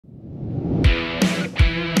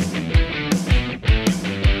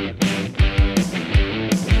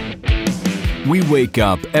We wake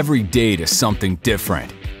up every day to something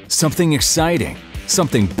different, something exciting,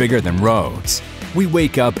 something bigger than roads. We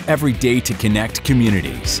wake up every day to connect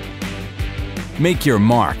communities. Make your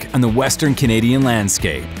mark on the Western Canadian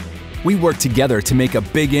landscape. We work together to make a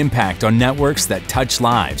big impact on networks that touch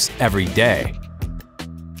lives every day.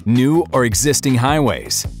 New or existing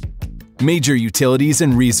highways, major utilities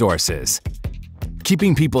and resources,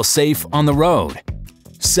 keeping people safe on the road,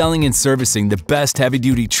 selling and servicing the best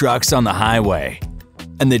heavy-duty trucks on the highway,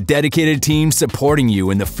 and the dedicated team supporting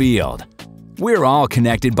you in the field. We're all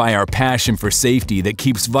connected by our passion for safety that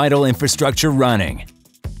keeps vital infrastructure running.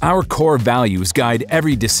 Our core values guide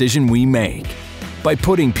every decision we make. By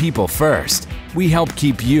putting people first, we help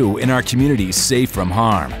keep you and our communities safe from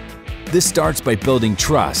harm. This starts by building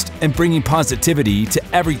trust and bringing positivity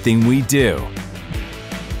to everything we do.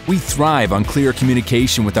 We thrive on clear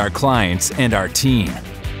communication with our clients and our team.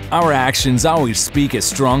 Our actions always speak as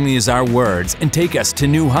strongly as our words and take us to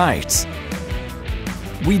new heights.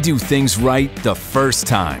 We do things right the first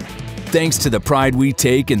time, thanks to the pride we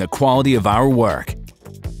take in the quality of our work.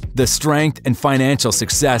 The strength and financial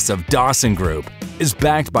success of Dawson Group is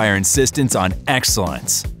backed by our insistence on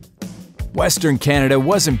excellence. Western Canada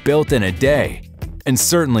wasn't built in a day, and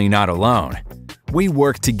certainly not alone. We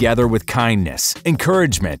work together with kindness,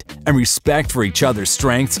 encouragement, and respect for each other's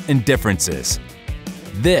strengths and differences.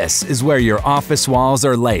 This is where your office walls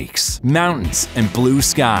are lakes, mountains, and blue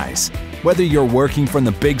skies, whether you're working from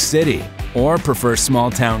the big city or prefer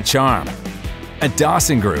small-town charm. At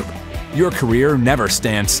Dawson Group, your career never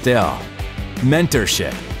stands still.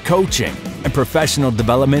 Mentorship, coaching, and professional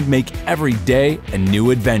development make every day a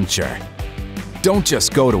new adventure. Don't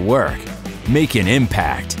just go to work, make an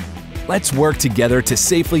impact. Let's work together to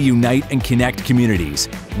safely unite and connect communities,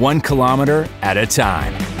 1 kilometer at a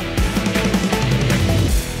time.